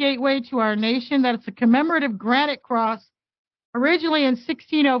main gateway to our nation. That it's a commemorative granite cross, originally in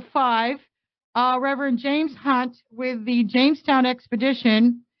 1605. Reverend James Hunt with the Jamestown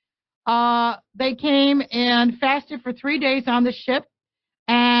expedition, they came and fasted for 3 days on the ship,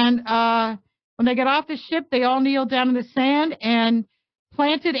 and when they got off the ship, they all kneeled down in the sand and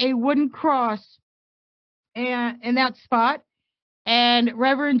planted a wooden cross in that spot. And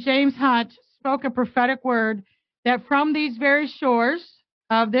Reverend James Hunt spoke a prophetic word that from these very shores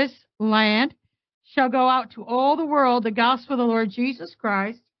of this land shall go out to all the world the gospel of the Lord Jesus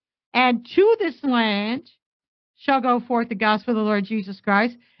Christ, and to this land shall go forth the gospel of the Lord Jesus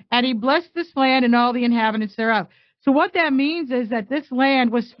Christ, and he blessed this land and all the inhabitants thereof. So what that means is that this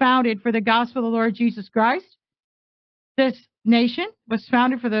land was founded for the gospel of the Lord Jesus Christ. This nation was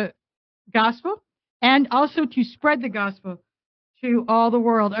founded for the gospel and also to spread the gospel to all the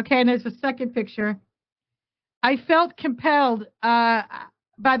world. Okay, and there's a second picture. I felt compelled by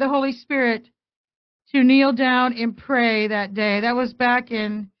the Holy Spirit to kneel down and pray that day. That was back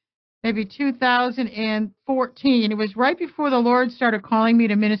in maybe 2014. It was right before the Lord started calling me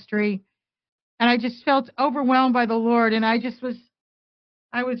to ministry. And I just felt overwhelmed by the Lord. And I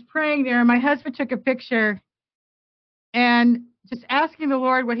was praying there. And my husband took a picture and just asking the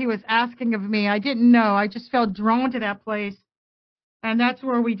Lord what he was asking of me. I didn't know. I just felt drawn to that place. And that's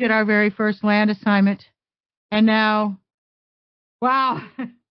where we did our very first land assignment. And now, wow,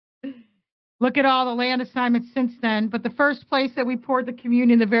 look at all the land assignments since then. But the first place that we poured the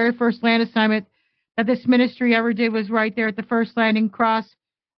communion, the very first land assignment that this ministry ever did, was right there at the First Landing Cross.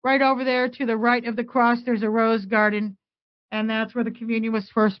 Right over there to the right of the cross, there's a rose garden. And that's where the communion was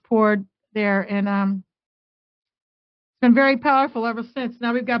first poured there. And it's been very powerful ever since.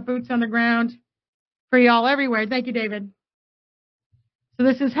 Now we've got boots on the ground for y'all everywhere. Thank you, David. So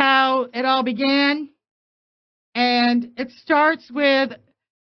this is how it all began. And it starts with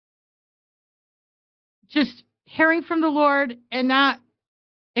just hearing from the Lord and not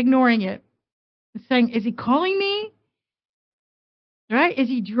ignoring it. It's saying, is he calling me? Right? Is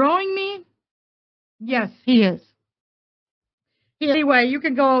he drawing me? Yes, he is. Anyway, you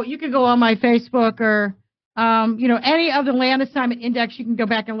can go on my Facebook or any of the land assignment index. You can go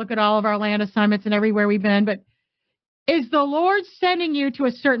back and look at all of our land assignments and everywhere we've been. But is the Lord sending you to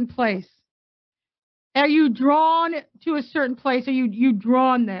a certain place? Are you drawn to a certain place? Are you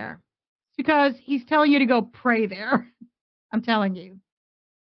drawn there? Because he's telling you to go pray there. I'm telling you.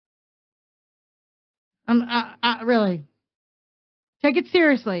 Really. Take it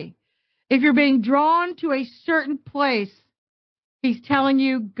seriously. If you're being drawn to a certain place, he's telling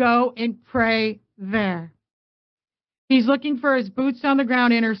you go and pray there. He's looking for his boots on the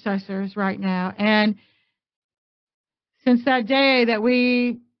ground intercessors right now. And since that day that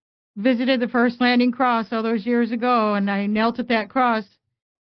we visited the first landing cross all those years ago, and I knelt at that cross,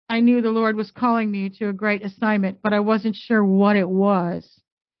 I knew the Lord was calling me to a great assignment, but I wasn't sure what it was.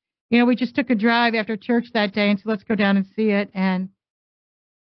 You know, we just took a drive after church that day and said, let's go down and see it. And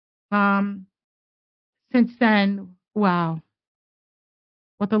since then, wow,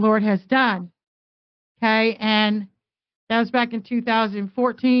 what the Lord has done. Okay, and that was back in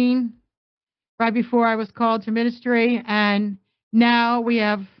 2014, right before I was called to ministry. And now we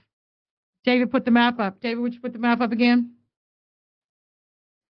have, David, put the map up. David, would you put the map up again?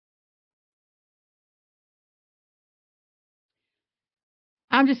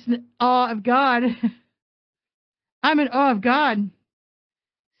 I'm just in awe of God. I'm in awe of God.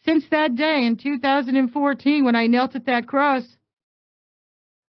 Since that day in 2014, when I knelt at that cross,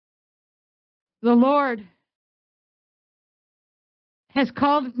 the Lord has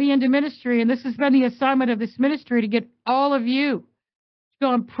called me into ministry, and this has been the assignment of this ministry, to get all of you to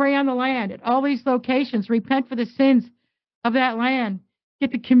go and pray on the land at all these locations, repent for the sins of that land,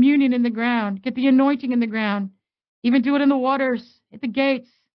 get the communion in the ground, get the anointing in the ground, even do it in the waters, at the gates,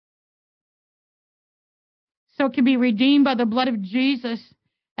 so it can be redeemed by the blood of Jesus.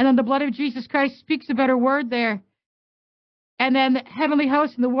 And then the blood of Jesus Christ speaks a better word there. And then the heavenly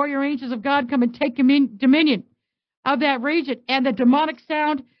hosts and the warrior angels of God come and take dominion of that region. And the demonic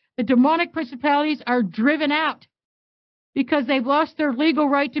sound, the demonic principalities are driven out because they've lost their legal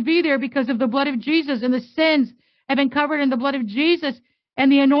right to be there because of the blood of Jesus. And the sins have been covered in the blood of Jesus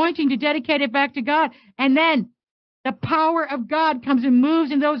and the anointing to dedicate it back to God. And then the power of God comes and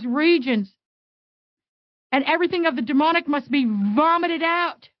moves in those regions. And everything of the demonic must be vomited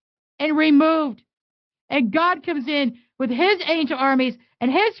out and removed. And God comes in with his angel armies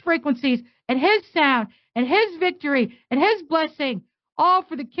and his frequencies and his sound and his victory and his blessing, all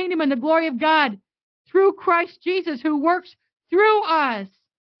for the kingdom and the glory of God through Christ Jesus, who works through us.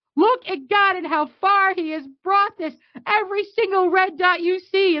 Look at God and how far he has brought this. Every single red dot you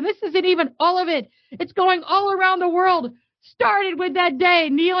see, and this isn't even all of it, it's going all around the world. Started with that day,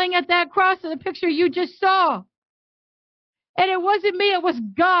 kneeling at that cross in the picture you just saw. And it wasn't me, it was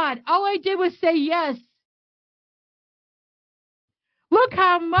God. All I did was say yes. Look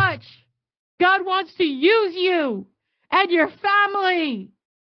how much God wants to use you and your family.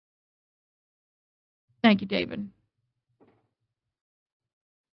 Thank you, David.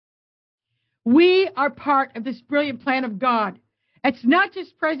 We are part of this brilliant plan of God. It's not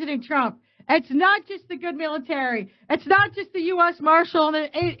just President Trump. It's not just the good military. It's not just the U.S. Marshals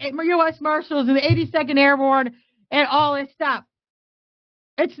and the 82nd Airborne and all this stuff.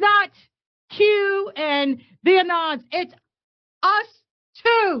 It's not Q and the Anons. It's us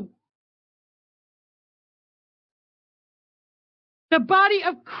too. The body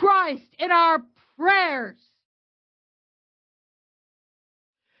of Christ in our prayers.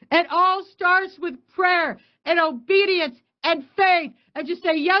 It all starts with prayer and obedience and faith. And just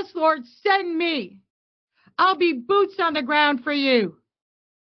say, yes, Lord, send me. I'll be boots on the ground for you.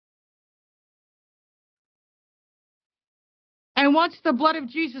 And once the blood of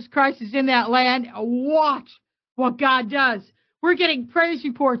Jesus Christ is in that land, watch what God does. We're getting praise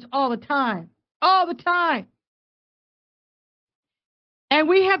reports all the time. All the time. And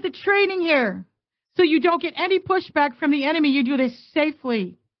we have the training here. So you don't get any pushback from the enemy. You do this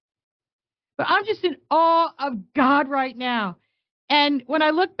safely. But I'm just in awe of God right now. And when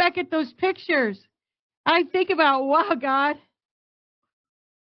I look back at those pictures, I think about, wow, God.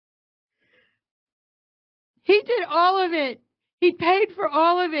 He did all of it. He paid for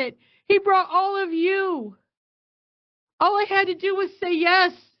all of it. He brought all of you. All I had to do was say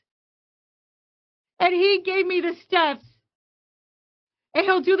yes. And he gave me the steps. And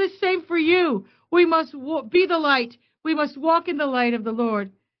he'll do the same for you. We must be the light. We must walk in the light of the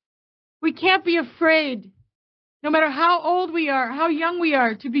Lord. We can't be afraid, no matter how old we are, how young we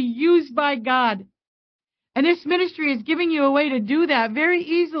are, to be used by God. And this ministry is giving you a way to do that very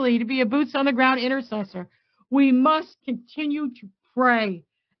easily, to be a boots on the ground intercessor. We must continue to pray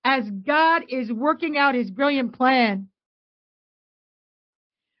as God is working out his brilliant plan.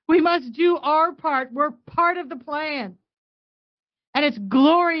 We must do our part. We're part of the plan. And it's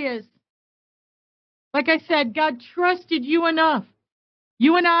glorious. Like I said, God trusted you enough,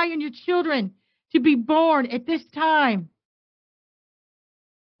 you and I and your children, to be born at this time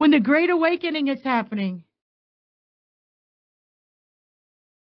when the Great Awakening is happening.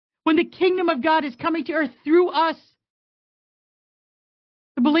 When the kingdom of God is coming to earth through us,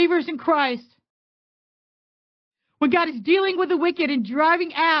 the believers in Christ. When God is dealing with the wicked and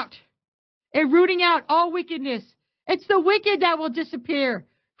driving out and rooting out all wickedness. It's the wicked that will disappear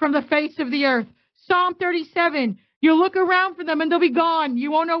from the face of the earth. Psalm 37, You'll look around for them and they'll be gone.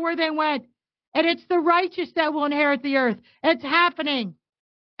 You won't know where they went. And it's the righteous that will inherit the earth. It's happening.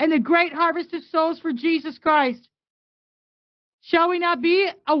 And the great harvest of souls for Jesus Christ. Shall we not be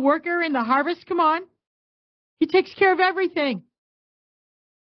a worker in the harvest? Come on. He takes care of everything.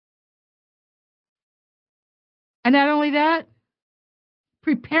 And not only that,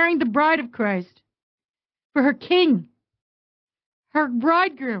 preparing the bride of Christ for her king, her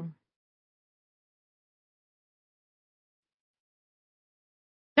bridegroom.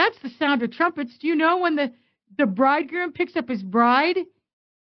 That's the sound of trumpets. Do you know when the bridegroom picks up his bride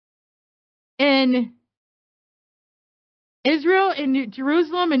in Israel, in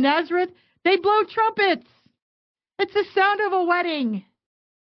Jerusalem, in Nazareth? They blow trumpets. It's the sound of a wedding.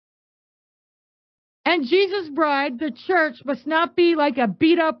 And Jesus' bride, the church, must not be like a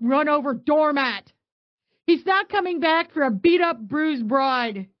beat-up, run-over doormat. He's not coming back for a beat-up, bruised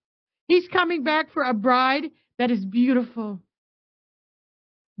bride. He's coming back for a bride that is beautiful,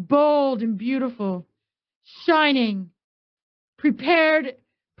 bold and beautiful, shining, prepared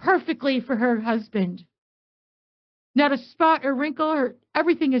perfectly for her husband. Not a spot or wrinkle, or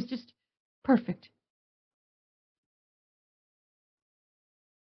everything is just perfect.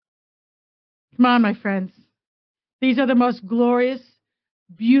 Come on, my friends. These are the most glorious,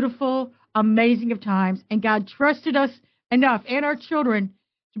 beautiful, amazing of times. And God trusted us enough and our children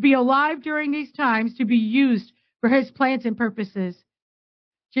to be alive during these times to be used for His plans and purposes.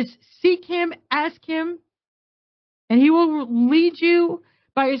 Just seek Him, ask Him, and He will lead you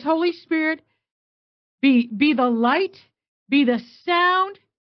by His Holy Spirit. Be the light, be the sound,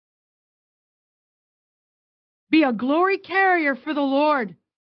 be a glory carrier for the Lord.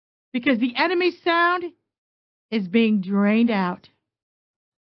 Because the enemy's sound is being drained out.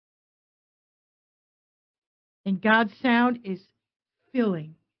 And God's sound is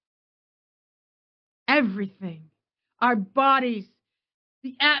filling everything. Our bodies,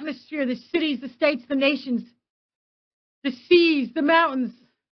 the atmosphere, the cities, the states, the nations, the seas, the mountains.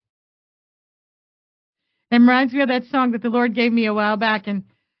 It reminds me of that song that the Lord gave me a while back, and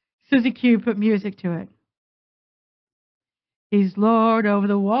Susie Q put music to it. He's Lord over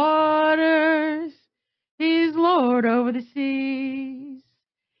the waters. He's Lord over the seas.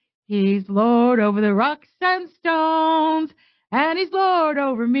 He's Lord over the rocks and stones. And He's Lord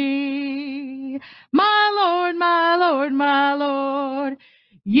over me. My Lord, my Lord, my Lord.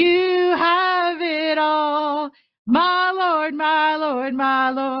 You have it all. My Lord, my Lord, my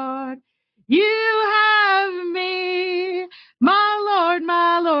Lord. You have me. My Lord,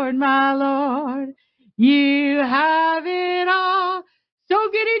 my Lord, my Lord. You have it all. So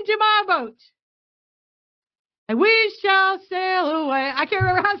get into my boat, and we shall sail away. I can't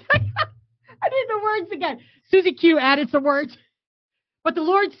remember how to say it. I need the words again. Susie Q added some words. But the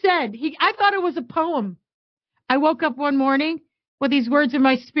Lord said, I thought it was a poem. I woke up one morning with these words in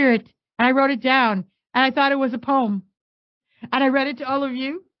my spirit, and I wrote it down, and I thought it was a poem. And I read it to all of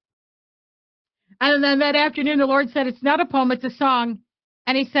you. And then that afternoon, the Lord said, it's not a poem, it's a song.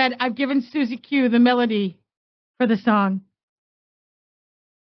 And He said, I've given Susie Q the melody for the song.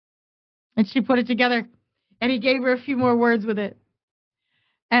 And she put it together, and He gave her a few more words with it.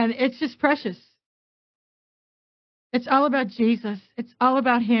 And it's just precious. It's all about Jesus. It's all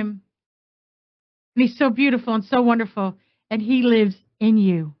about Him. And He's so beautiful and so wonderful, and He lives in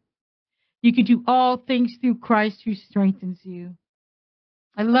you. You can do all things through Christ who strengthens you.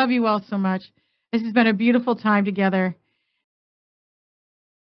 I love you all so much. This has been a beautiful time together.